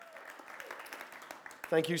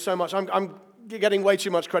Thank you so much. I'm getting way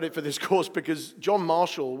too much credit for this course because John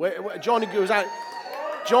Marshall,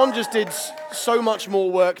 John just did so much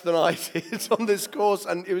more work than I did on this course,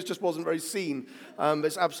 and it just wasn't very seen.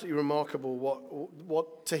 It's absolutely remarkable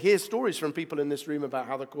what to hear stories from people in this room about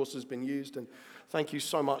how the course has been used. And thank you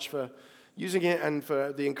so much for using it and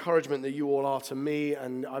for the encouragement that you all are to me.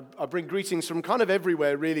 And I bring greetings from kind of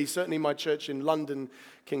everywhere, really. Certainly my church in London,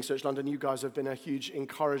 King's Church London, you guys have been a huge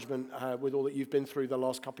encouragement with all that you've been through the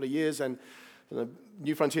last couple of years. And the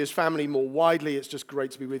New Frontiers family more widely, it's just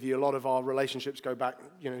great to be with you. A lot of our relationships go back,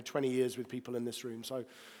 20 years with people in this room. So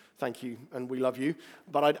thank you, and we love you.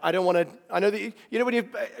 But I don't want to, I know that, when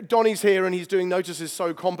Donnie's here and he's doing notices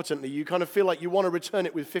so competently, you kind of feel like you want to return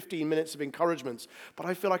it with 15 minutes of encouragements. But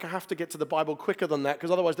I feel like I have to get to the Bible quicker than that,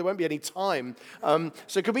 because otherwise there won't be any time.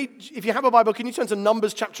 So could we, if you have a Bible, can you turn to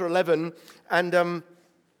Numbers chapter 11? And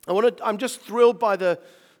I'm just thrilled by the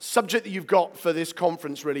subject that you've got for this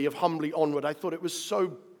conference, really, of Humbly Onward. I thought it was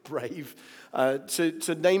so brave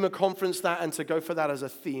to name a conference that and to go for that as a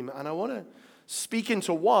theme. And I want to speak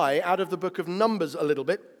into why out of the book of Numbers a little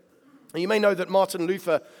bit. And you may know that Martin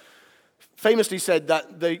Luther famously said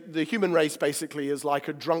that the human race basically is like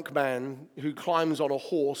a drunk man who climbs on a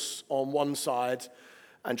horse on one side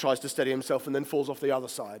and tries to steady himself and then falls off the other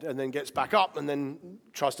side and then gets back up and then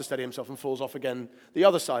tries to steady himself and falls off again the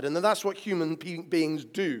other side. And then that's what human beings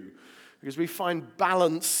do, because we find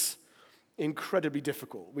balance incredibly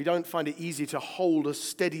difficult. We don't find it easy to hold a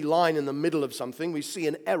steady line in the middle of something. We see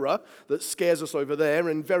an error that scares us over there,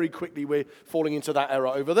 and very quickly we're falling into that error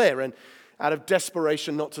over there. And out of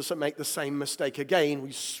desperation not to make the same mistake again,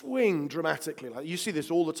 we swing dramatically. Like you see this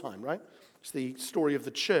all the time, right? It's the story of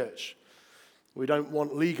the church. We don't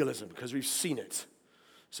want legalism because we've seen it.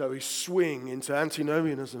 So we swing into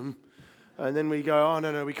antinomianism, and then we go, oh,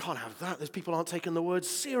 no, we can't have that. These people aren't taking the word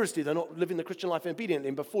seriously. They're not living the Christian life obediently.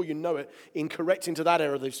 And before you know it, in correcting to that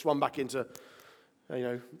error, they've swum back into,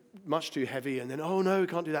 much too heavy. And then, oh, no, we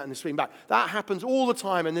can't do that, and they swing back. That happens all the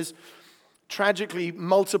time, and there's tragically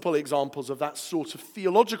multiple examples of that sort of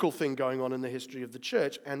theological thing going on in the history of the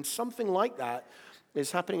church. And something like that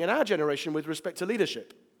is happening in our generation with respect to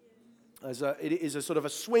leadership. It is a sort of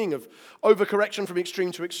a swing of overcorrection from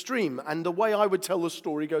extreme to extreme. And the way I would tell the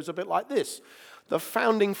story goes a bit like this. The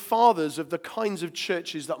founding fathers of the kinds of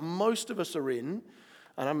churches that most of us are in,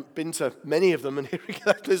 and I've been to many of them, and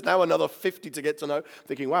there's now another 50 to get to know,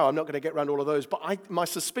 thinking, wow, I'm not going to get around all of those. But my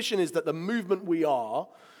suspicion is that the movement we are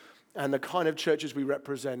and the kind of churches we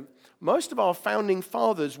represent, most of our founding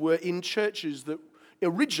fathers were in churches that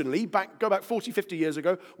originally, go back 40, 50 years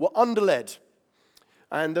ago, were underled.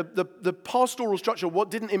 And the pastoral structure,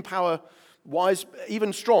 what didn't empower wise,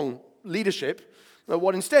 even strong leadership,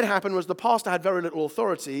 what instead happened was the pastor had very little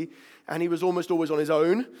authority, and he was almost always on his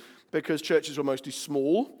own because churches were mostly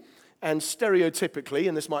small. And stereotypically,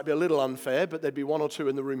 and this might be a little unfair, but there'd be one or two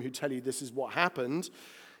in the room who tell you this is what happened,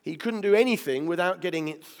 he couldn't do anything without getting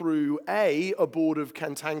it through a board of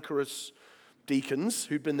cantankerous deacons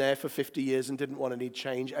who'd been there for 50 years and didn't want any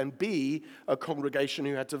change, and B, a congregation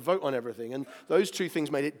who had to vote on everything. And those two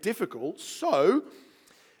things made it difficult. So,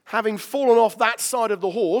 having fallen off that side of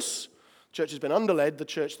the horse, church has been underled, the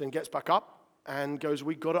church then gets back up and goes,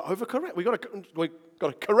 we've got to overcorrect. We've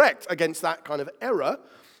got to correct against that kind of error.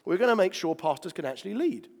 We're going to make sure pastors can actually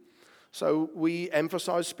lead. So we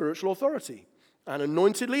emphasize spiritual authority and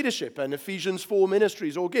anointed leadership and Ephesians 4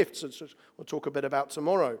 ministries or gifts, which we'll talk a bit about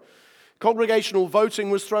tomorrow. Congregational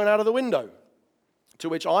voting was thrown out of the window, to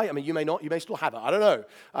which you may still have it, I don't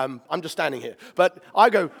know. I'm just standing here. But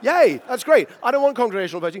I go, yay, that's great. I don't want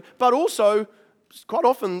congregational voting. But also, quite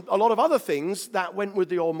often, a lot of other things that went with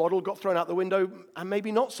the old model got thrown out the window, and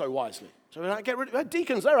maybe not so wisely. So we're like, get rid of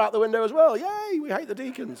deacons, they're out the window as well. Yay, we hate the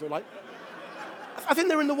deacons. We're like, I think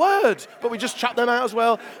they're in the Word, but we just chuck them out as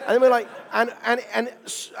well. And then we're like, and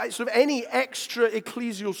sort of any extra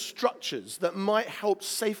ecclesial structures that might help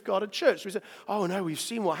safeguard a church. So we say, oh no, we've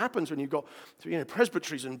seen what happens when you've got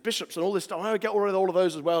presbyteries and bishops and all this stuff. I get rid of all of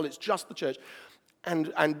those as well. It's just the church.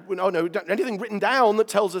 And oh no, anything written down that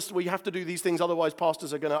tells us we have to do these things, otherwise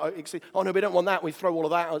pastors are going to exceed. Oh no, we don't want that. We throw all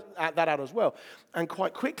of that out as well. And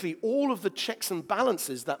quite quickly, all of the checks and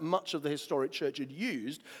balances that much of the historic church had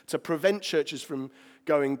used to prevent churches from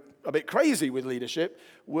going a bit crazy with leadership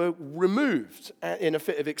were removed in a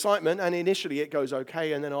fit of excitement. And initially it goes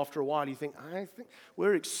okay, and then after a while you think, I think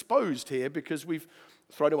we're exposed here because we've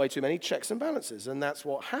thrown away too many checks and balances. And that's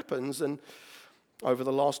what happens. And over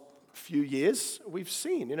the last few years, we've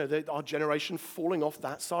seen, our generation falling off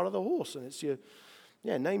that side of the horse. And it's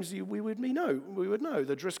names we would know.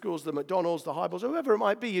 The Driscolls, the McDonalds, the Hybels, whoever it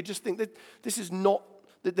might be. You just think that this is not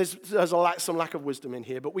There's some lack of wisdom in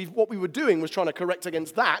here, but what we were doing was trying to correct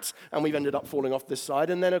against that, and we've ended up falling off this side.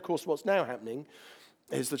 And then, of course, what's now happening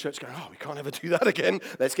is the church going, we can't ever do that again.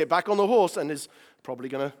 Let's get back on the horse, and is probably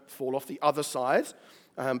going to fall off the other side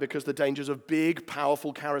because the dangers of big,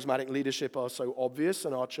 powerful, charismatic leadership are so obvious,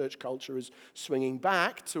 and our church culture is swinging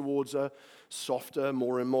back towards a softer,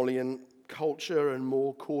 more emollient culture and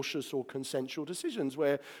more cautious or consensual decisions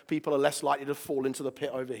where people are less likely to fall into the pit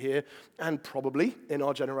over here, and probably in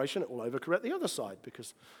our generation it will overcorrect the other side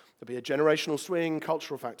because there'll be a generational swing,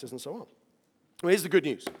 cultural factors, and so on. Well, here's the good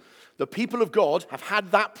news. The people of God have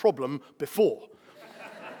had that problem before.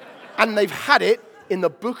 And they've had it in the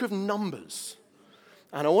book of Numbers.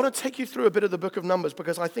 And I want to take you through a bit of the book of Numbers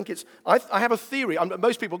because I think I have a theory.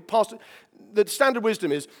 Most people, the standard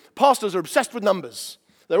wisdom is pastors are obsessed with numbers.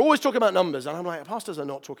 They're always talking about numbers, and I'm like, pastors are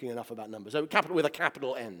not talking enough about numbers. With a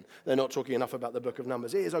capital N, they're not talking enough about the book of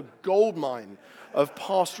Numbers. It is a gold mine of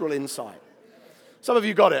pastoral insight. Some of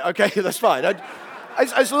you got it. Okay, that's fine.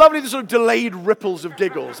 It's lovely, the sort of delayed ripples of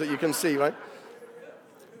giggles that you can see, right?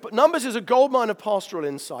 But Numbers is a gold mine of pastoral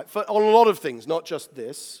insight on a lot of things, not just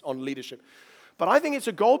this, on leadership. But I think it's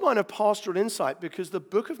a gold mine of pastoral insight because the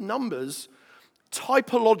book of Numbers,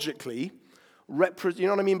 typologically, you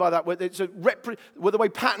know what I mean by that? Where the way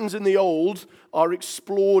patterns in the old are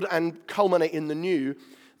explored and culminate in the new,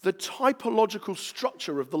 the typological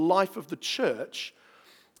structure of the life of the church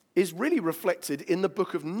is really reflected in the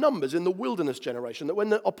book of Numbers, in the wilderness generation, that when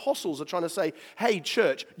the apostles are trying to say, hey,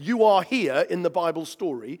 church, you are here in the Bible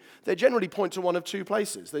story, they generally point to one of two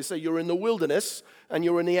places. They say you're in the wilderness and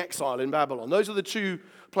you're in the exile in Babylon. Those are the two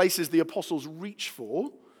places the apostles reach for.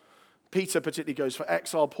 Peter particularly goes for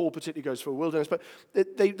exile, Paul particularly goes for wilderness, but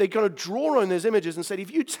they kind of draw on those images and said,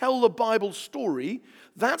 if you tell the Bible story,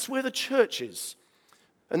 that's where the church is.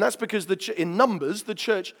 And that's because in Numbers, the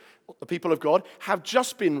church, the people of God, have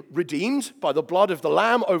just been redeemed by the blood of the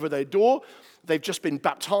Lamb over their door. They've just been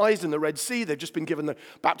baptized in the Red Sea. They've just been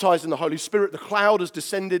baptized in the Holy Spirit. The cloud has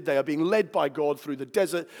descended. They are being led by God through the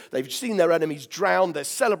desert. They've seen their enemies drown. They're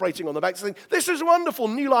celebrating on the back, saying, this is wonderful.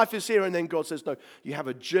 New life is here. And then God says, no, you have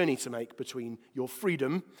a journey to make between your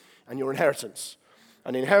freedom and your inheritance.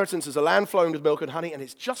 An inheritance is a land flowing with milk and honey, and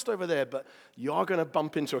it's just over there, but you are going to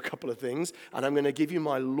bump into a couple of things, and I'm going to give you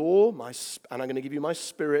my law, and I'm going to give you my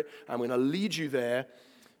spirit. I'm going to lead you there.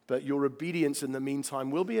 But your obedience in the meantime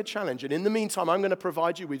will be a challenge. And in the meantime, I'm going to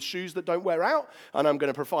provide you with shoes that don't wear out. And I'm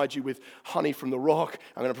going to provide you with honey from the rock.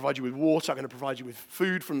 I'm going to provide you with water. I'm going to provide you with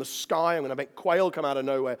food from the sky. I'm going to make quail come out of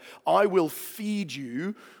nowhere. I will feed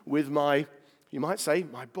you with you might say,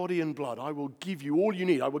 my body and blood. I will give you all you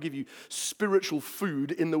need. I will give you spiritual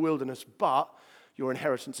food in the wilderness. But your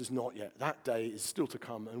inheritance is not yet. That day is still to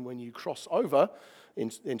come. And when you cross over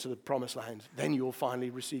into the promised land, then you'll finally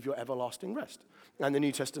receive your everlasting rest. And the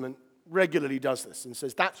New Testament regularly does this and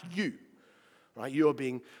says, that's you, right?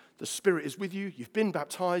 The Spirit is with you. You've been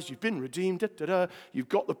baptized. You've been redeemed. You've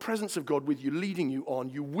got the presence of God with you, leading you on.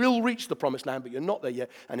 You will reach the promised land, but you're not there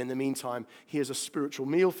yet. And in the meantime, here's a spiritual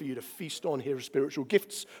meal for you to feast on. Here are spiritual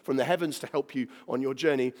gifts from the heavens to help you on your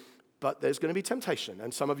journey. But there's going to be temptation.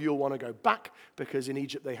 And some of you will want to go back because in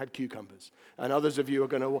Egypt they had cucumbers. And others of you are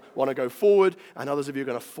going to want to go forward. And others of you are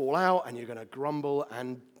going to fall out. And you're going to grumble.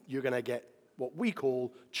 And you're going to get what we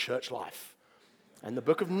call church life. And the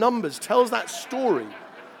book of Numbers tells that story.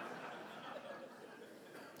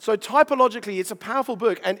 So typologically, it's a powerful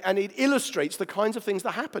book, and it illustrates the kinds of things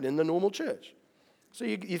that happen in the normal church. So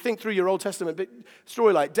you think through your Old Testament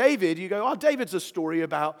story like David, you go, David's a story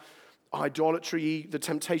about idolatry, the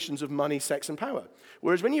temptations of money, sex, and power.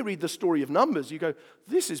 Whereas when you read the story of Numbers, you go,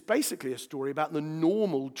 this is basically a story about the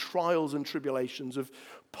normal trials and tribulations of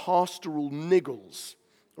pastoral niggles,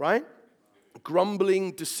 right?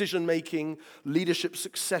 Grumbling, decision-making, leadership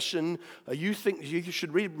succession. You think you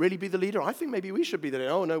should really be the leader? I think maybe we should be the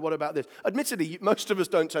leader. Oh, no, what about this? Admittedly, most of us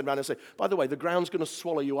don't turn around and say, by the way, the ground's going to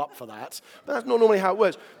swallow you up for that. But that's not normally how it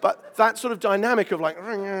works. But that sort of dynamic of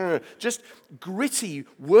just gritty,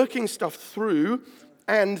 working stuff through,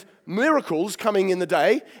 and miracles coming in the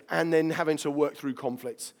day, and then having to work through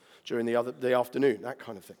conflicts during the afternoon, that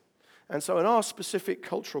kind of thing. And so in our specific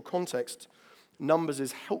cultural context, Numbers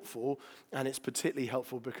is helpful, and it's particularly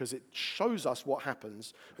helpful because it shows us what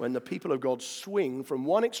happens when the people of God swing from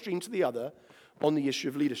one extreme to the other on the issue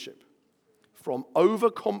of leadership. From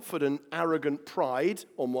overconfident, arrogant pride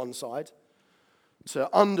on one side to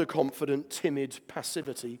underconfident, timid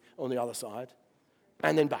passivity on the other side,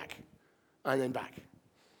 and then back, and then back.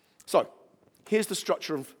 So, here's the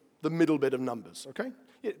structure of the middle bit of Numbers, okay?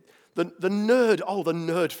 The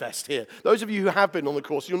nerd fest here. Those of you who have been on the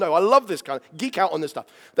course, you'll know I love this kind of geek out on this stuff.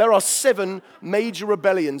 There are 7 major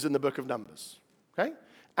rebellions in the book of Numbers, okay?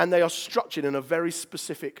 And they are structured in a very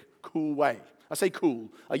specific, cool way. I say cool.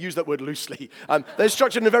 I use that word loosely. They're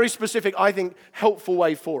structured in a very specific, I think, helpful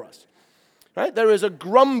way for us. Right? There is a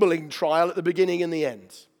grumbling trial at the beginning and the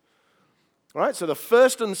end. All right? So the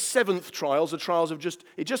 1st and 7th trials are trials of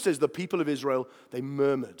it just says the people of Israel, they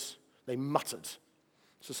murmured, they muttered.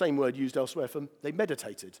 It's the same word used elsewhere for they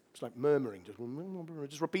meditated. It's like murmuring,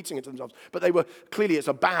 just repeating it to themselves. But clearly it's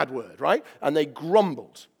a bad word, right? And they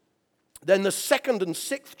grumbled. Then the 2nd and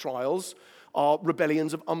 6th trials are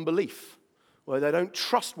rebellions of unbelief, where they don't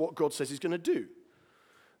trust what God says he's going to do.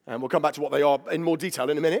 And we'll come back to what they are in more detail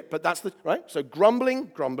in a minute, but that's right? So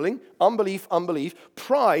grumbling, unbelief,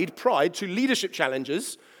 pride to leadership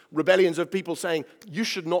challenges, rebellions of people saying, you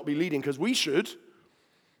should not be leading because we should.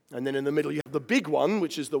 And then in the middle, you have the big one,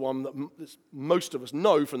 which is the one that most of us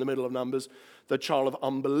know from the middle of Numbers, the trial of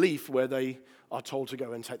unbelief, where they are told to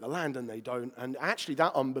go and take the land and they don't. And actually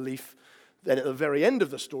that unbelief, then at the very end of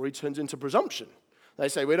the story, turns into presumption. They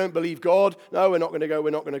say, we don't believe God. No, we're not going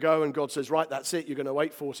to go. And God says, right, that's it. You're going to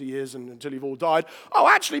wait 40 years until you've all died. Oh,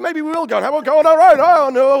 actually, maybe we will go. How about go on our own?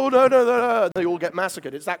 Oh, no. They all get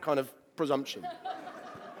massacred. It's that kind of presumption.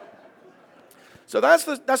 So that's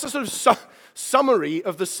the sort of summary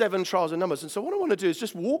of the 7 trials of Numbers. And so what I want to do is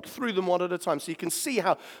just walk through them one at a time so you can see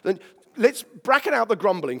how. Let's bracket out the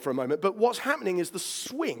grumbling for a moment. But what's happening is the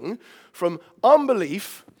swing from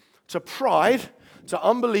unbelief to pride to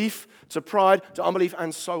unbelief to pride to unbelief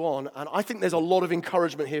and so on. And I think there's a lot of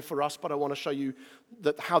encouragement here for us, but I want to show you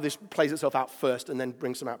how this plays itself out first and then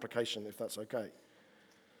bring some application, if that's okay.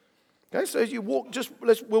 Okay, so as you walk,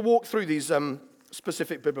 we'll walk through these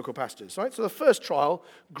specific biblical passages. Right? So the first trial,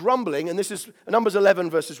 grumbling, and this is Numbers 11,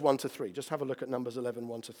 verses 1 to 3. Just have a look at Numbers 11,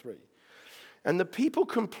 1 to 3. And the people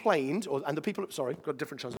complained, got a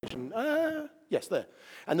different translation. Yes, there.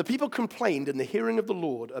 And the people complained in the hearing of the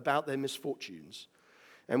Lord about their misfortunes.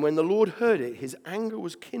 And when the Lord heard it, his anger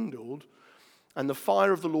was kindled, and the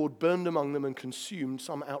fire of the Lord burned among them and consumed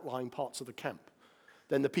some outlying parts of the camp.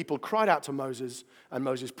 Then the people cried out to Moses, and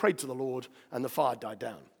Moses prayed to the Lord, and the fire died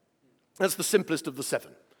down. That's the simplest of the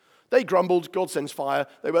 7. They grumbled, God sends fire,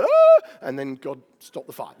 they went, and then God stopped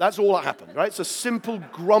the fire. That's all that happened, right? It's a simple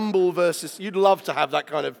grumble versus, you'd love to have that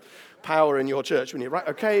kind of power in your church, wouldn't you? Right,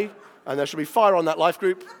 okay, and there should be fire on that life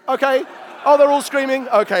group. Okay, oh, they're all screaming.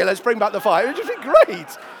 Okay, let's bring back the fire. It would be great.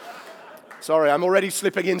 Sorry, I'm already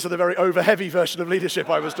slipping into the very over-heavy version of leadership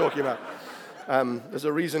I was talking about. There's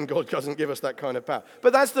a reason God doesn't give us that kind of power.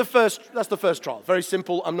 But that's the first trial. Very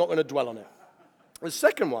simple. I'm not going to dwell on it. The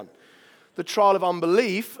second one, the trial of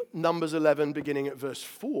unbelief, Numbers 11, beginning at verse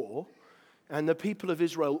 4. And the people of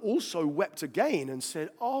Israel also wept again and said,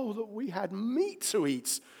 oh, that we had meat to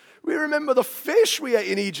eat. We remember the fish we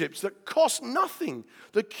ate in Egypt that cost nothing.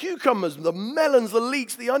 The cucumbers, the melons, the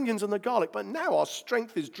leeks, the onions, and the garlic. But now our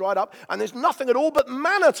strength is dried up and there's nothing at all but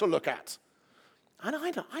manna to look at. And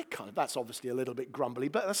I kind of, that's obviously a little bit grumbly,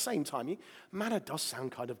 but at the same time, manna does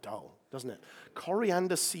sound kind of dull, doesn't it?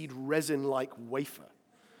 Coriander seed resin-like wafer.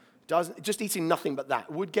 Just eating nothing but that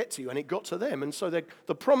would get to you, and it got to them. And so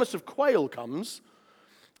the promise of quail comes,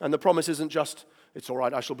 and the promise isn't just, it's all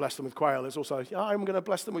right, I shall bless them with quail. It's also, yeah, I'm going to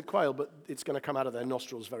bless them with quail, but it's going to come out of their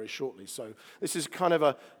nostrils very shortly. So this is kind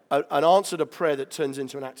of an answer to prayer that turns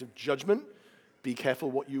into an act of judgment. Be careful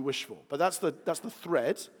what you wish for. But that's the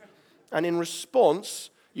thread. And in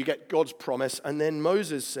response, you get God's promise, and then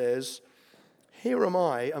Moses says, here am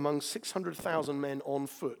I among 600,000 men on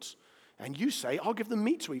foot. And you say, I'll give them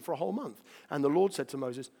meat to eat for a whole month. And the Lord said to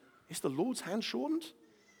Moses, is the Lord's hand shortened?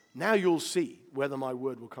 Now you'll see whether my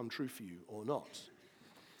word will come true for you or not.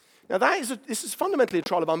 Now this is fundamentally a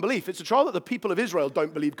trial of unbelief. It's a trial that the people of Israel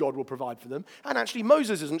don't believe God will provide for them. And actually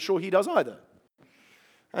Moses isn't sure he does either.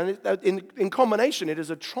 And in combination, it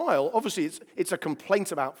is a trial. Obviously, it's a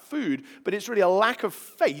complaint about food, but it's really a lack of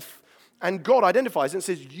faith. And God identifies it and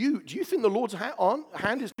says, do you think the Lord's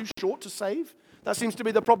hand is too short to save? That seems to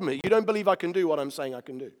be the problem here. You don't believe I can do what I'm saying I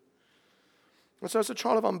can do. And so it's a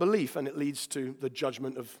trial of unbelief, and it leads to the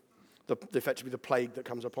judgment of effectively the plague that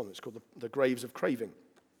comes upon it. It's called the graves of craving.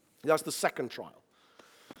 That's the second trial.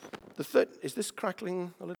 The third, is this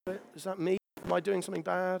crackling a little bit? Is that me? Am I doing something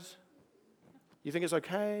bad? You think it's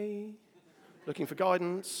okay? Looking for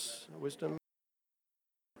guidance, wisdom?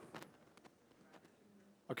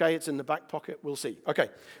 Okay, it's in the back pocket. We'll see. Okay.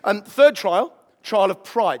 Third trial of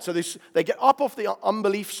pride. So they get up off the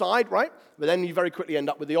unbelief side, right? But then you very quickly end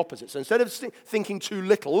up with the opposite. So instead of thinking too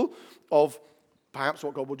little of perhaps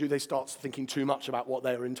what God will do, they start thinking too much about what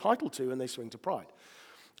they are entitled to, and they swing to pride.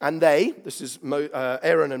 And they, this is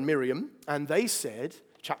Aaron and Miriam, and they said,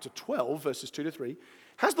 chapter 12, verses 2 to 3,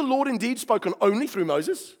 has the Lord indeed spoken only through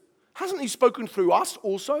Moses? Hasn't he spoken through us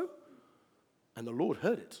also? And the Lord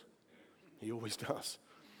heard it. He always does.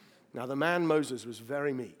 Now the man Moses was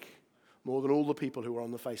very meek, more than all the people who were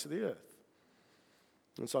on the face of the earth.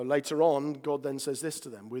 And so later on, God then says this to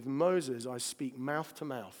them, with Moses I speak mouth to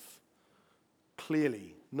mouth,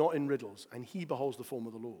 clearly, not in riddles, and he beholds the form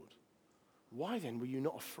of the Lord. Why then were you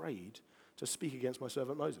not afraid to speak against my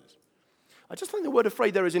servant Moses? I just think the word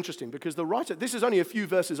afraid there is interesting because the writer, this is only a few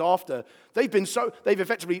verses after, they've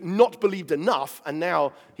effectively not believed enough, and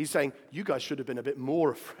now he's saying, you guys should have been a bit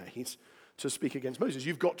more afraid to speak against Moses.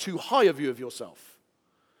 You've got too high a view of yourself.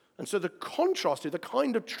 And so the contrast here, the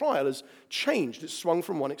kind of trial has changed. It's swung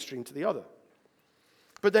from one extreme to the other.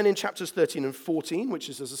 But then in chapters 13 and 14, which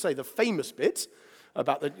is, as I say, the famous bit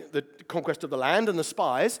about the conquest of the land and the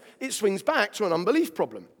spies, it swings back to an unbelief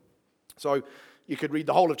problem. So you could read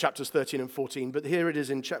the whole of chapters 13 and 14, but here it is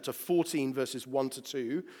in chapter 14, verses 1 to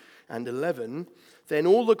 2 and 11. Then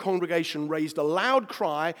all the congregation raised a loud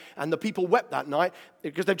cry, and the people wept that night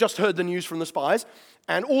because they've just heard the news from the spies.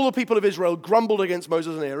 And all the people of Israel grumbled against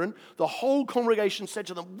Moses and Aaron. The whole congregation said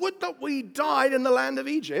to them, would that we died in the land of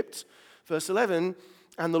Egypt. Verse 11,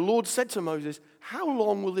 and the Lord said to Moses, how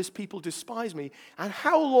long will this people despise me? And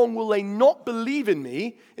how long will they not believe in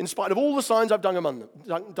me in spite of all the signs I've done among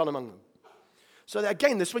them? So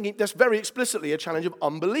again, that's very explicitly a challenge of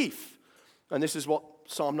unbelief. And this is what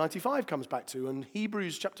Psalm 95 comes back to and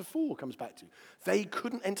Hebrews chapter 4 comes back to. They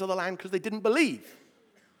couldn't enter the land because they didn't believe.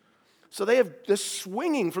 So they're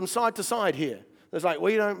swinging from side to side here. There's like,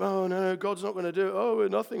 oh no, God's not going to do it. Oh, we're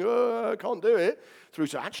nothing. Oh, I can't do it. Through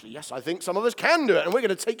to actually, yes, I think some of us can do it. And we're going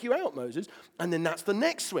to take you out, Moses. And then that's the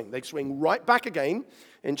next swing. They swing right back again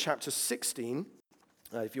in chapter 16.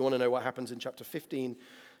 If you want to know what happens in chapter 15,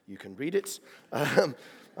 you can read it.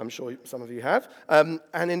 I'm sure some of you have. And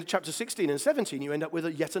in chapter 16 and 17, you end up with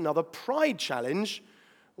yet another pride challenge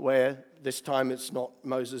where this time it's not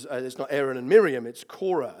Aaron and Miriam, it's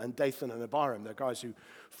Korah and Dathan and Abiram. They're guys who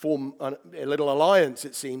form a little alliance,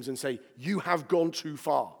 it seems, and say, you have gone too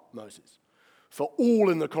far, Moses. For all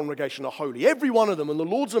in the congregation are holy, every one of them, and the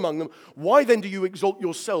Lord's among them. Why then do you exalt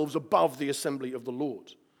yourselves above the assembly of the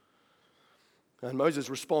Lord? And Moses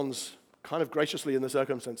responds kind of graciously in the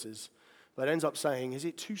circumstances, but ends up saying, is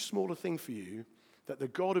it too small a thing for you that the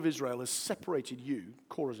God of Israel has separated you?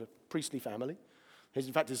 Korah's a priestly family.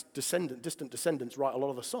 In fact, his distant descendants write a lot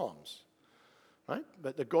of the Psalms. Right?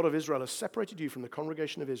 But the God of Israel has separated you from the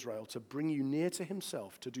congregation of Israel to bring you near to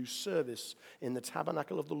himself, to do service in the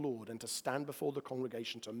tabernacle of the Lord, and to stand before the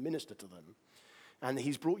congregation to minister to them. And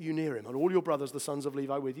he's brought you near him, and all your brothers, the sons of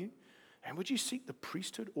Levi, with you. And would you seek the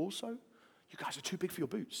priesthood also? You guys are too big for your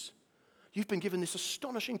boots. You've been given this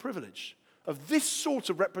astonishing privilege of this sort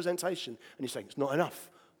of representation. And he's saying, it's not enough.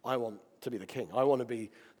 I want to be the king. I want to be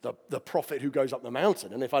the prophet who goes up the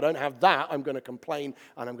mountain. And if I don't have that, I'm going to complain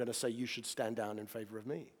and I'm going to say you should stand down in favor of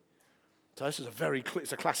me. So this is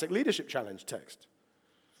it's a classic leadership challenge text.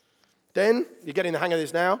 Then, you're getting the hang of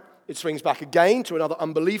this now, it swings back again to another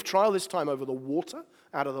unbelief trial, this time over the water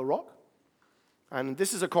out of the rock. And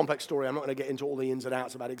this is a complex story. I'm not going to get into all the ins and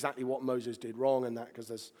outs about exactly what Moses did wrong and that, because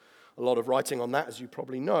there's a lot of writing on that, as you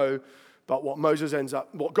probably know. But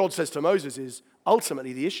what God says to Moses is,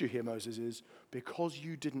 ultimately the issue here, Moses, is because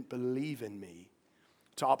you didn't believe in me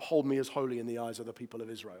to uphold me as holy in the eyes of the people of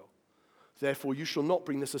Israel. Therefore, you shall not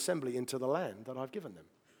bring this assembly into the land that I've given them.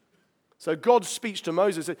 So God's speech to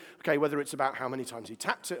Moses, okay, whether it's about how many times he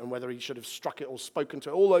tapped it and whether he should have struck it or spoken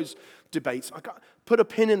to it, all those debates, put a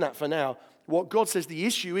pin in that for now. What God says the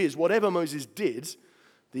issue is, whatever Moses did,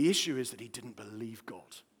 the issue is that he didn't believe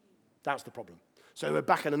God. That's the problem. So we're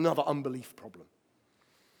back in another unbelief problem.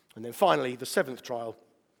 And then finally, the seventh trial,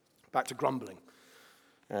 back to grumbling.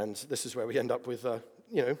 And this is where we end up with, the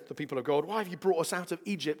people of God. Why have you brought us out of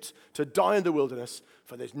Egypt to die in the wilderness?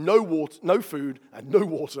 For there's no water, no food, and no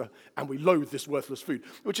water, and we loathe this worthless food.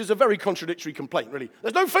 Which is a very contradictory complaint, really.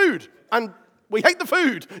 There's no food, and we hate the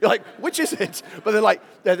food. You're like, which is it? But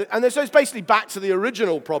so it's basically back to the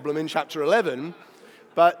original problem in chapter 11.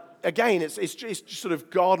 But again, it's just sort of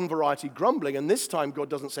garden variety grumbling. And this time, God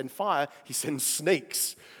doesn't send fire, he sends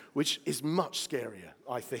snakes, which is much scarier,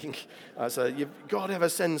 I think. So God ever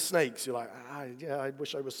sends snakes? You're like, I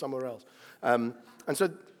wish I was somewhere else. And so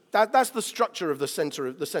that's the structure of the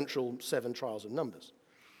central 7 trials of Numbers.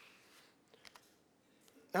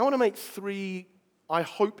 Now I want to make 3, I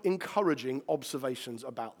hope, encouraging observations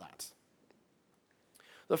about that.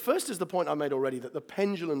 The first is the point I made already, that the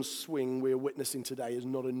pendulum swing we're witnessing today is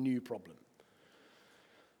not a new problem.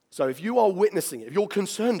 So if you are witnessing it, if you're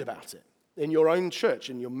concerned about it in your own church,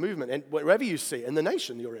 in your movement, and wherever you see it, in the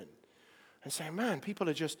nation you're in, and saying, man, people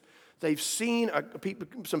are just, they've seen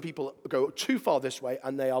some people go too far this way,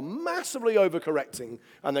 and they are massively overcorrecting,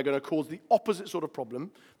 and they're going to cause the opposite sort of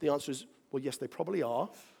problem. The answer is, well, yes, they probably are.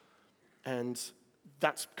 And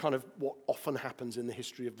that's kind of what often happens in the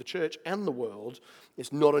history of the church and the world.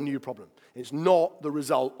 It's not a new problem. It's not the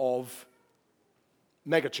result of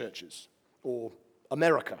megachurches or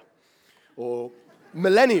America or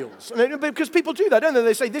millennials. Because people do that, don't they?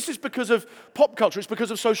 They say, this is because of pop culture, it's because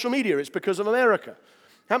of social media, it's because of America.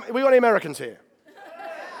 We got any Americans here?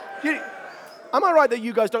 Am I right that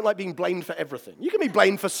you guys don't like being blamed for everything? You can be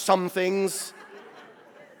blamed for some things,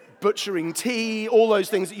 butchering tea, all those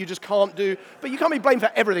things that you just can't do, but you can't be blamed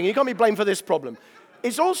for everything. You can't be blamed for this problem.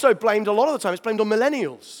 It's also blamed a lot of the time, it's blamed on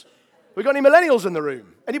millennials. We got any millennials in the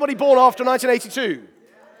room? Anybody born after 1982?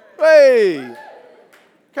 Hey!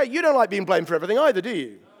 Okay, you don't like being blamed for everything either, do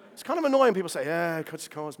you? It's kind of annoying. People say, yeah,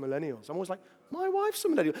 cars, millennials. I'm always like, my wife's a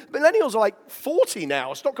millennial. Millennials are like 40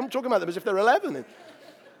 now. Stop talking about them as if they're 11.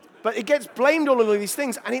 But it gets blamed on all of these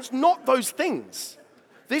things, and it's not those things.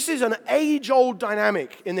 This is an age-old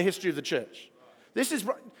dynamic in the history of the church. This is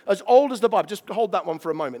as old as the Bible. Just hold that one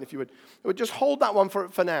for a moment, if you would. Just hold that one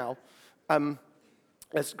for now.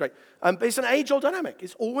 That's great. But it's an age-old dynamic.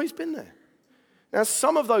 It's always been there. Now,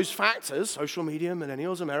 some of those factors, social media,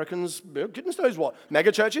 millennials, Americans, goodness knows what,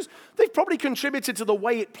 mega churches, they've probably contributed to the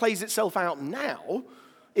way it plays itself out now,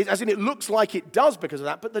 as in it looks like it does because of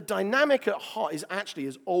that, but the dynamic at heart is actually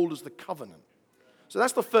as old as the covenant. So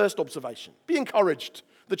that's the first observation. Be encouraged.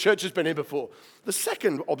 The church has been here before. The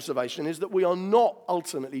second observation is that we are not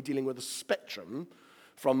ultimately dealing with a spectrum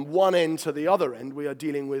from one end to the other end. We are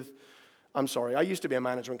dealing with, I used to be a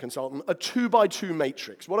management consultant, a 2x2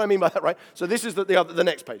 matrix. What do I mean by that, right? So this is the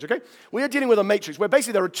next page, okay? We are dealing with a matrix where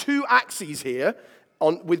basically there are two axes here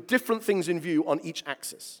with different things in view on each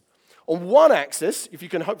axis. On one axis, if you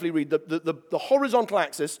can hopefully read, the horizontal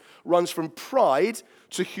axis runs from pride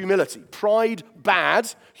to humility. Pride,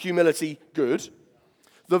 bad, humility, good.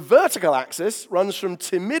 The vertical axis runs from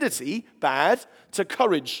timidity, bad, to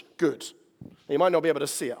courage, good. You might not be able to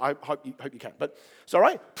see it. I hope you can. But it's all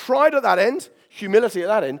right. Pride at that end, humility at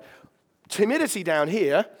that end, timidity down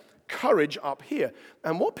here, courage up here.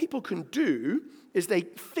 And what people can do is they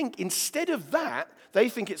think instead of that, they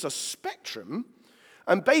think it's a spectrum.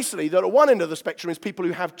 And basically, that at one end of the spectrum is people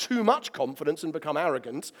who have too much confidence and become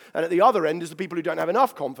arrogant. And at the other end is the people who don't have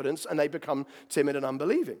enough confidence and they become timid and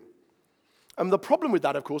unbelieving. And the problem with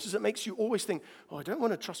that, of course, is it makes you always think, oh, I don't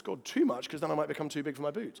want to trust God too much because then I might become too big for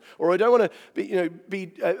my boots. Or I don't want to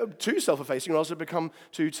be too self-effacing or else I become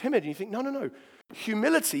too timid. And you think, no.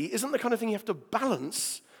 Humility isn't the kind of thing you have to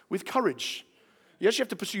balance with courage. You actually have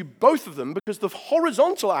to pursue both of them because the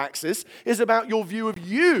horizontal axis is about your view of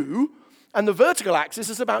you and the vertical axis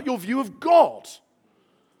is about your view of God.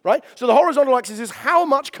 Right? So the horizontal axis is how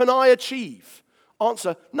much can I achieve?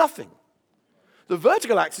 Answer, nothing. The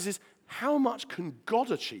vertical axis is how much can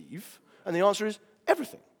God achieve? And the answer is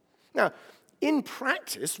everything. Now, in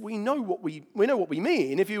practice, we know what we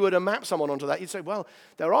mean. If you were to map someone onto that, you'd say, well,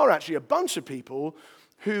 there are actually a bunch of people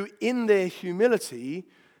who, in their humility,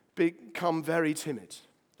 become very timid.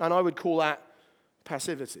 And I would call that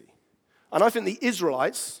passivity. And I think the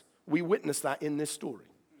Israelites, we witness that in this story.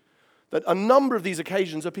 That a number of these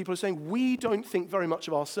occasions are people saying, we don't think very much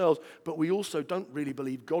of ourselves, but we also don't really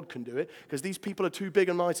believe God can do it because these people are too big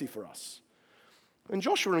and mighty for us. And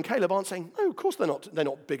Joshua and Caleb aren't saying, no, of course they're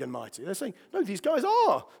not big and mighty. They're saying, no, these guys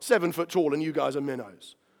are 7 foot tall and you guys are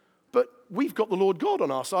minnows. But we've got the Lord God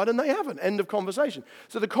on our side and they haven't. End of conversation.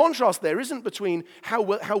 So the contrast there isn't between how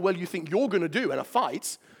well you think you're going to do in a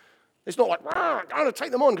fight. It's not like, I'm going to take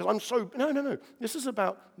them on because I'm so... No. This is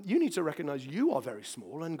about, you need to recognize you are very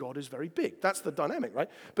small and God is very big. That's the dynamic, right?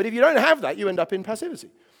 But if you don't have that, you end up in passivity.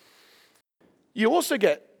 You also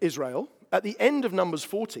get Israel, at the end of Numbers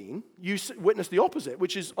 14, you witness the opposite,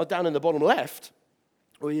 which is down in the bottom left,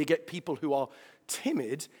 where you get people who are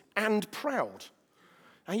timid and proud.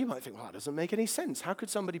 And you might think, well, that doesn't make any sense. How could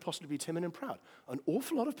somebody possibly be timid and proud? An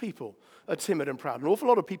awful lot of people are timid and proud. An awful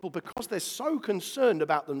lot of people, because they're so concerned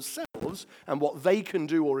about themselves and what they can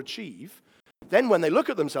do or achieve, then when they look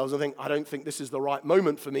at themselves and think, I don't think this is the right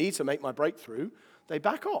moment for me to make my breakthrough, they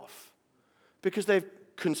back off. Because they're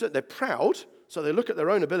proud, so they look at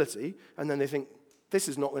their own ability, and then they think, this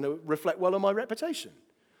is not going to reflect well on my reputation.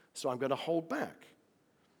 So I'm going to hold back.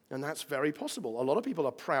 And that's very possible. A lot of people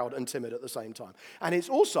are proud and timid at the same time. And it's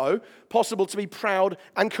also possible to be proud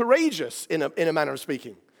and courageous in a manner of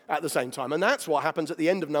speaking at the same time. And that's what happens at the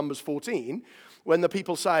end of Numbers 14 when the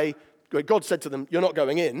people say, God said to them, you're not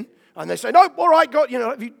going in. And they say, no, all right, God,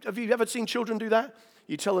 have you ever seen children do that?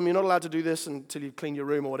 You tell them you're not allowed to do this until you clean your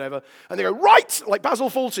room or whatever. And they go, right, like Basil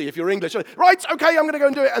Fawlty, if you're English. Right, okay, I'm going to go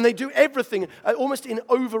and do it. And they do everything almost in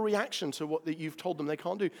overreaction to what you've told them they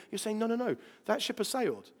can't do. You're saying, no, that ship has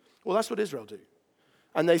sailed. Well, that's what Israel do.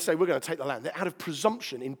 And they say, we're going to take the land. They're out of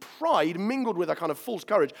presumption, in pride, mingled with a kind of false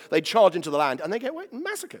courage. They charge into the land and they get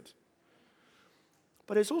massacred.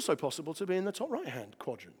 But it's also possible to be in the top right-hand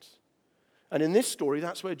quadrant. And in this story,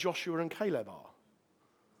 that's where Joshua and Caleb are.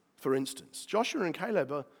 For instance, Joshua and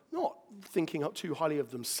Caleb are not thinking up too highly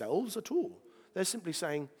of themselves at all. They're simply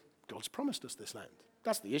saying, God's promised us this land.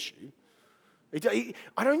 That's the issue.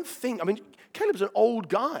 Caleb's an old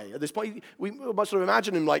guy at this point. We must sort of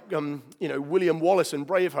imagine him like, William Wallace in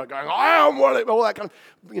Braveheart going, I am Wallace, all that kind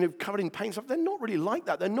of, covered in paint stuff. They're not really like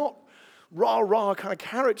that. They're not rah-rah kind of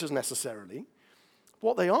characters necessarily.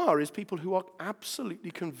 What they are is people who are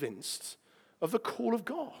absolutely convinced of the call of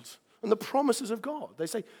God and the promises of God. They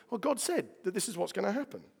say, well, God said that this is what's going to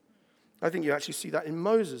happen. I think you actually see that in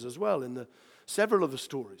Moses as well, in several of the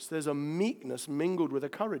stories. There's a meekness mingled with a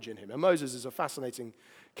courage in him. And Moses is a fascinating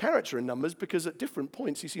character in Numbers because at different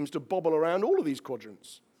points he seems to bobble around all of these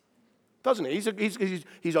quadrants. Doesn't he?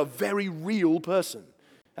 He's a very real person.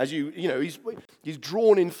 As he's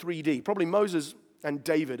drawn in 3D. Probably Moses and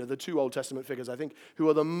David are the two Old Testament figures, I think, who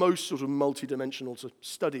are the most sort of multidimensional to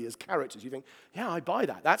study as characters. You think, yeah, I buy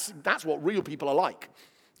that. That's what real people are like.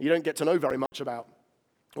 You don't get to know very much about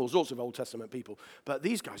all sorts of Old Testament people. But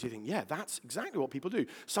these guys, you think, yeah, that's exactly what people do.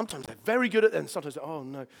 Sometimes they're very good at it, and sometimes, oh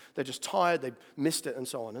no, they're just tired, they've missed it, and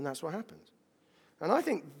so on. And that's what happens. And I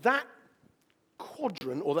think that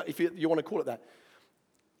quadrant, or that, if you want to call it that,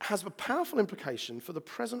 has a powerful implication for the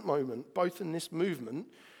present moment, both in this movement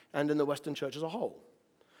and in the Western church as a whole,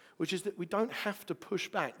 which is that we don't have to push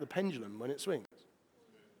back the pendulum when it swings.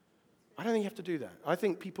 I don't think you have to do that. I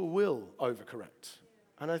think people will overcorrect.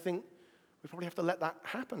 And I think we probably have to let that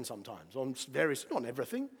happen sometimes on various, not on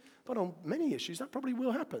everything, but on many issues, that probably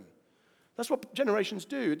will happen. That's what generations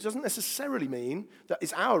do. It doesn't necessarily mean that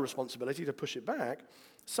it's our responsibility to push it back.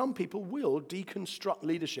 Some people will deconstruct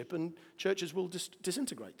leadership and churches will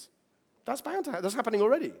disintegrate. That's bound to happen. That's happening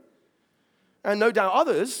already. And no doubt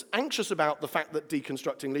others, anxious about the fact that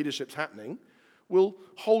deconstructing leadership's happening, will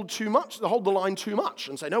hold the line too much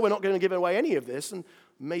and say, no, we're not going to give away any of this, and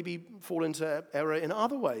maybe fall into error in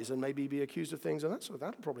other ways and maybe be accused of things, and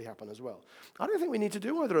that'll probably happen as well. I don't think we need to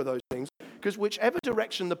do either of those things, because whichever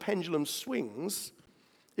direction the pendulum swings,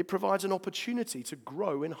 it provides an opportunity to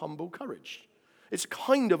grow in humble courage. It's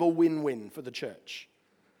kind of a win-win for the church.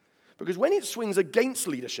 Because when it swings against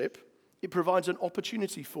leadership, it provides an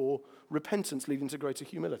opportunity for repentance leading to greater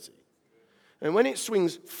humility. And when it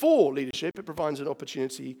swings for leadership, it provides an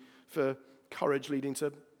opportunity for courage leading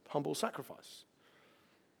to humble sacrifice.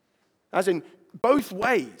 As in, both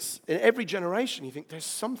ways, in every generation, you think there's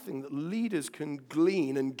something that leaders can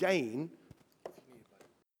glean and gain.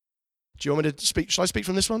 Do you want me to speak? Shall I speak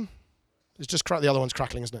from this one? It's just the other one's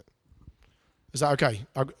crackling, isn't it? Is that okay?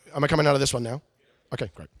 Am I coming out of this one now?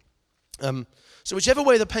 Okay, great. So whichever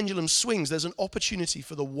way the pendulum swings, there's an opportunity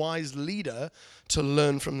for the wise leader to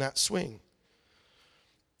learn from that swing.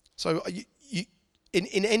 So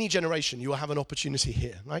in any generation, you will have an opportunity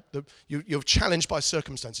here, right? You're challenged by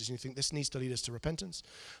circumstances, and you think this needs to lead us to repentance.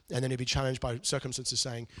 And then you'll be challenged by circumstances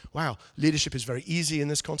saying, wow, leadership is very easy in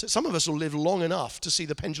this context. Some of us will live long enough to see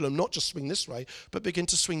the pendulum not just swing this way, but begin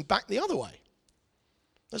to swing back the other way.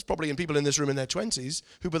 There's probably in people in this room in their 20s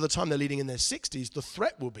who by the time they're leading in their 60s, the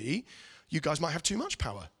threat will be, you guys might have too much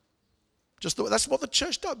power. That's what the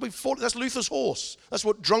church does. That's Luther's horse. That's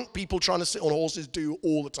what drunk people trying to sit on horses do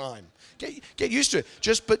all the time. Get used to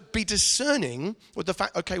it. But be discerning with the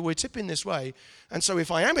fact, okay, we're tipping this way. And so if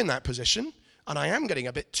I am in that position, and I am getting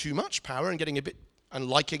a bit too much power and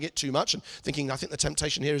liking it too much and thinking, I think the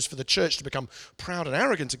temptation here is for the church to become proud and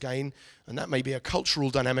arrogant again, and that may be a cultural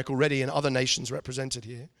dynamic already in other nations represented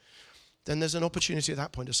here, then there's an opportunity at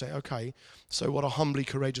that point to say, okay, so what a humbly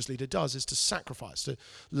courageous leader does is to sacrifice, to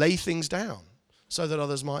lay things down so that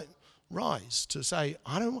others might rise, to say,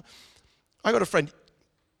 I got a friend,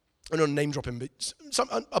 I don't name drop him, but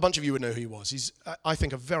a bunch of you would know who he was. He's, I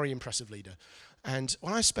think, a very impressive leader. And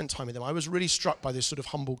when I spent time with him, I was really struck by this sort of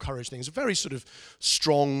humble courage thing. He's a very sort of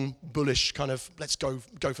strong, bullish kind of, let's go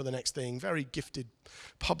for the next thing, very gifted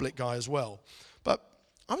public guy as well. But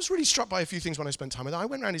I was really struck by a few things when I spent time with him. I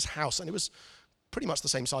went around his house, and it was pretty much the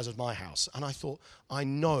same size as my house. And I thought, I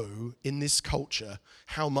know in this culture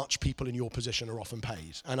how much people in your position are often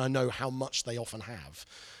paid. And I know how much they often have.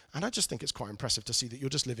 And I just think it's quite impressive to see that you're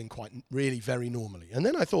just living quite really very normally. And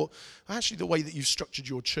then I thought, actually, the way that you've structured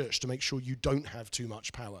your church to make sure you don't have too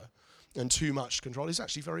much power and too much control is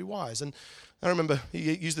actually very wise. And I remember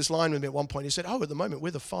he used this line with me at one point. He said, at the moment,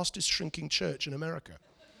 we're the fastest shrinking church in America.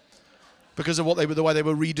 Because of the way they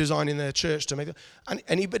were redesigning their church to make it,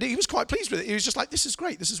 but he was quite pleased with it. He was just like, "This is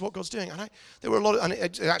great. This is what God's doing." And there were a lot of,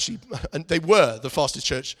 and they were the fastest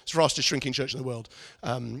shrinking church in the world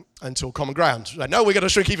until Common Ground. Like, no, we're going to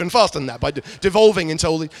shrink even faster than that by devolving into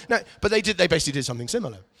all the. No, but they basically did something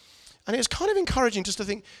similar, and it was kind of encouraging just to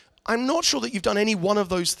think. I'm not sure that you've done any one of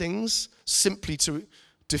those things simply to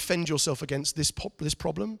defend yourself against this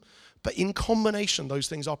problem. But in combination, those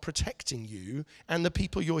things are protecting you and the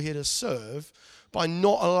people you're here to serve by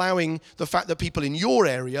not allowing the fact that people in your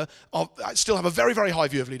area still have a very, very high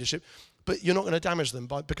view of leadership, but you're not going to damage them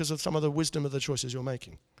because of some of the wisdom of the choices you're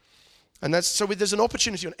making. And so there's an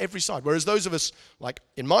opportunity on every side. Whereas those of us, like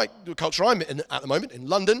in my culture I'm in at the moment, in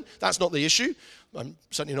London, that's not the issue. I'm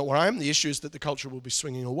certainly not where I am. The issue is that the culture will be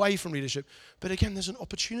swinging away from leadership. But again, there's an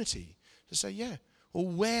opportunity to say, well,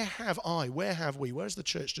 where have we, where's the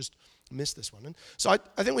church just missed this one? And so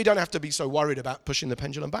I think we don't have to be so worried about pushing the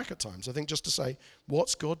pendulum back at times. I think just to say,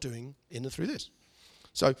 what's God doing in and through this?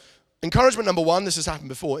 So encouragement number one, this has happened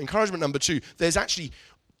before. Encouragement number two, there's actually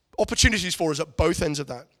opportunities for us at both ends of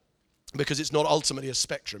that because it's not ultimately a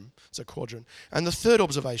spectrum, it's a quadrant. And the third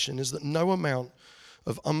observation is that no amount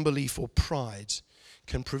of unbelief or pride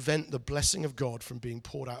can prevent the blessing of God from being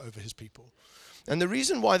poured out over his people. And the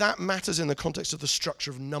reason why that matters in the context of the structure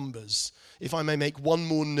of Numbers, if I may make one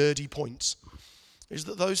more nerdy point, is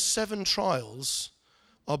that those 7 trials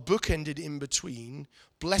are bookended in between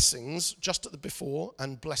blessings just at the before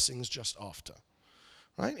and blessings just after.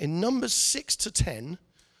 Right? In Numbers 6 to 10,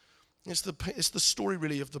 it's the story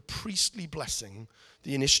really of the priestly blessing,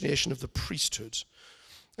 the initiation of the priesthood.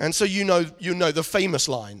 And so you know the famous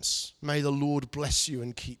lines, "May the Lord bless you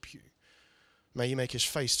and keep you. May he make his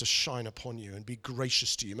face to shine upon you and be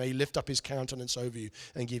gracious to you. May he lift up his countenance over you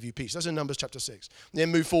and give you peace." That's in Numbers chapter 6. Then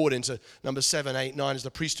move forward into Numbers 7, 8, 9 as the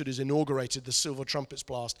priesthood is inaugurated, the silver trumpets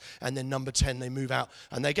blast, and then number 10 they move out.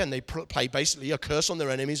 And again, they play basically a curse on their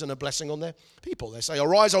enemies and a blessing on their people. They say,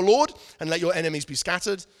 "Arise, O Lord, and let your enemies be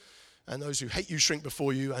scattered, and those who hate you shrink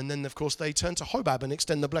before you." And then, of course, they turn to Hobab and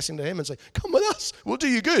extend the blessing to him and say, "Come with us, we'll do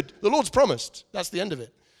you good. The Lord's promised." That's the end of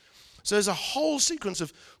it. So there's a whole sequence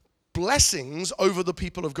of blessings over the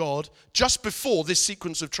people of God just before this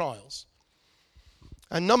sequence of trials.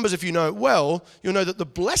 And Numbers, if you know it well, you'll know that the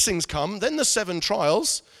blessings come, then the 7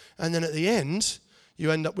 trials, and then at the end, you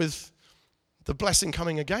end up with the blessing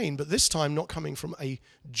coming again, but this time not coming from a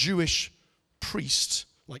Jewish priest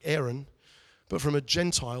like Aaron, but from a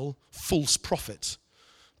Gentile false prophet,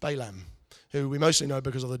 Balaam, who we mostly know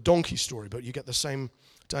because of the donkey story, but you get the same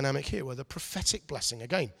dynamic here where the prophetic blessing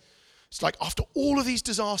again. It's like after all of these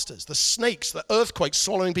disasters, the snakes, the earthquakes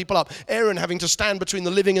swallowing people up, Aaron having to stand between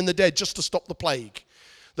the living and the dead just to stop the plague,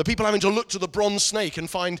 the people having to look to the bronze snake and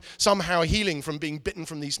find somehow healing from being bitten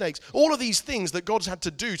from these snakes. All of these things that God's had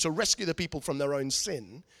to do to rescue the people from their own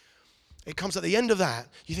sin. It comes at the end of that.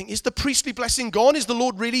 You think, is the priestly blessing gone? Is the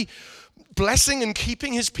Lord really blessing and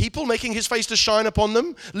keeping his people, making his face to shine upon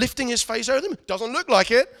them, lifting his face over them? Doesn't look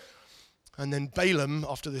like it. And then Balaam,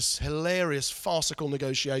 after this hilarious, farcical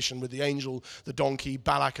negotiation with the angel, the donkey,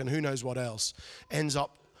 Balak, and who knows what else, ends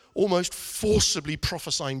up almost forcibly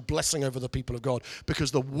prophesying blessing over the people of God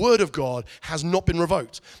because the word of God has not been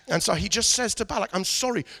revoked. And so he just says to Balak, "I'm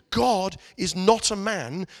sorry, God is not a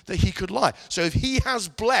man that he could lie. So if he has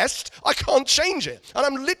blessed, I can't change it. And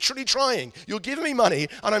I'm literally trying. You're giving me money,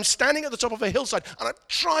 and I'm standing at the top of a hillside, and I'm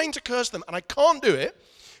trying to curse them, and I can't do it.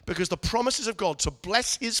 Because the promises of God to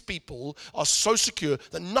bless his people are so secure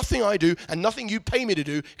that nothing I do and nothing you pay me to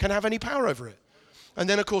do can have any power over it." And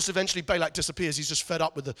then, of course, eventually Balak disappears. He's just fed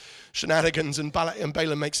up with the shenanigans, and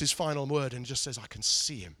Balaam makes his final word and just says, "I can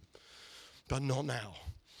see him, but not now.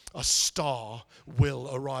 A star will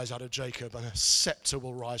arise out of Jacob, and a scepter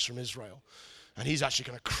will rise from Israel. And he's actually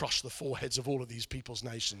going to crush the foreheads of all of these people's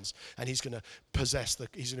nations. And he's going to he's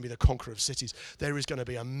going to be the conqueror of cities. There is going to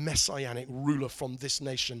be a messianic ruler from this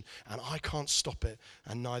nation, and I can't stop it,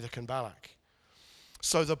 and neither can Balak."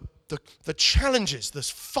 So the challenges, this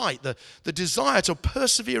fight, the desire to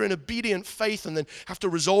persevere in obedient faith and then have to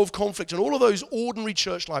resolve conflict, and all of those ordinary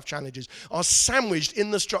church life challenges are sandwiched in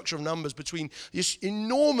the structure of Numbers between these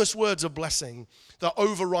enormous words of blessing that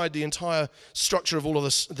override the entire structure of all of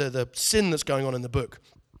the sin that's going on in the book.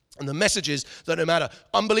 And the message is that no matter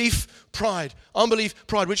unbelief, pride,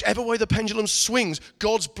 whichever way the pendulum swings,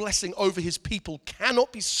 God's blessing over his people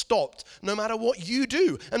cannot be stopped no matter what you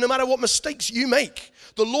do and no matter what mistakes you make.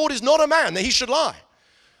 The Lord is not a man that he should lie.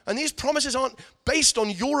 And these promises aren't based on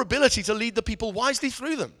your ability to lead the people wisely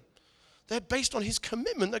through them. They're based on his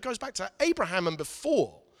commitment that goes back to Abraham and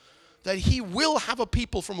before, that he will have a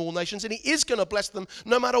people from all nations and he is going to bless them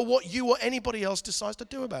no matter what you or anybody else decides to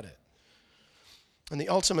do about it. And the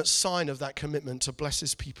ultimate sign of that commitment to bless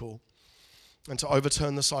his people and to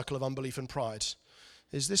overturn the cycle of unbelief and pride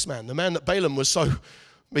is this man, the man that Balaam was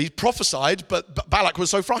he prophesied, but Balak was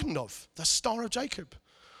so frightened of, the Star of Jacob,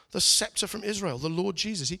 the scepter from Israel, the Lord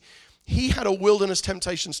Jesus. He had a wilderness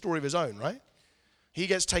temptation story of his own, right? He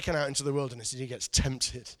gets taken out into the wilderness and he gets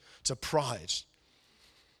tempted to pride.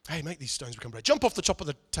 Hey, make these stones become bread. Jump off the top of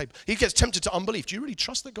the table. He gets tempted to unbelief. Do you really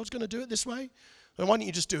trust that God's going to do it this way? Well, why don't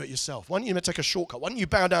you just do it yourself? Why don't you take a shortcut? Why don't you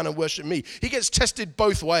bow down and worship me? He gets tested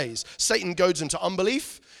both ways. Satan goes into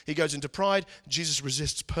unbelief. He goes into pride. Jesus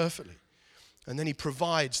resists perfectly. And then he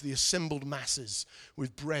provides the assembled masses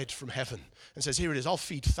with bread from heaven and says, here it is, I'll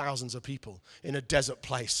feed thousands of people in a desert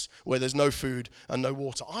place where there's no food and no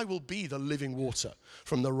water. I will be the living water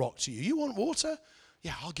from the rock to you. You want water?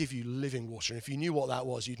 Yeah, I'll give you living water. And if you knew what that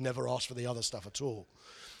was, you'd never ask for the other stuff at all.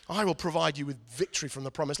 I will provide you with victory from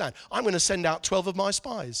the promised land. I'm going to send out 12 of my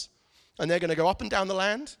spies. And they're going to go up and down the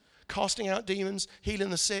land, casting out demons, healing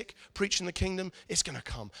the sick, preaching the kingdom. It's going to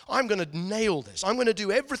come. I'm going to nail this. I'm going to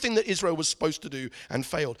do everything that Israel was supposed to do and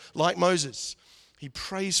failed. Like Moses, he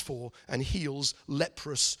prays for and heals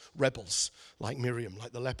leprous rebels like Miriam,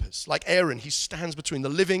 like the lepers. Like Aaron, he stands between the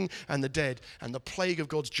living and the dead, and the plague of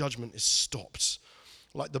God's judgment is stopped.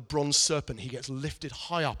 Like the bronze serpent, he gets lifted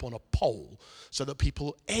high up on a pole so that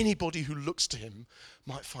anybody who looks to him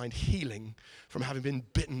might find healing from having been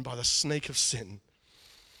bitten by the snake of sin.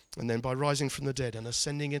 And then by rising from the dead and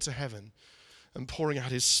ascending into heaven and pouring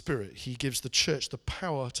out his spirit, he gives the church the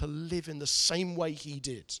power to live in the same way he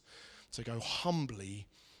did, to go humbly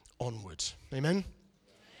onward. Amen?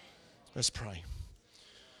 Let's pray.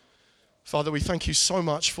 Father, we thank you so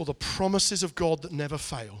much for the promises of God that never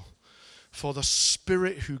fail, for the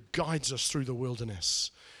Spirit who guides us through the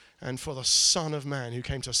wilderness, and for the Son of Man who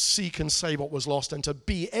came to seek and save what was lost and to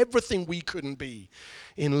be everything we couldn't be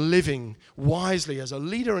in living wisely as a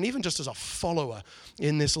leader and even just as a follower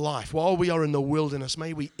in this life. While we are in the wilderness,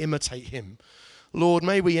 may we imitate him. Lord,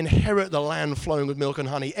 may we inherit the land flowing with milk and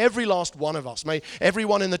honey. Every last one of us. May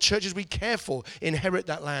everyone in the churches we care for inherit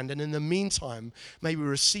that land. And in the meantime, may we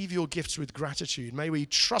receive your gifts with gratitude. May we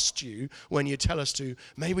trust you when you tell us to.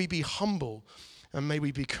 May we be humble and may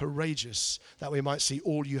we be courageous that we might see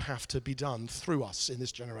all you have to be done through us in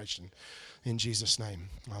this generation. In Jesus' name,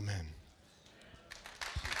 amen.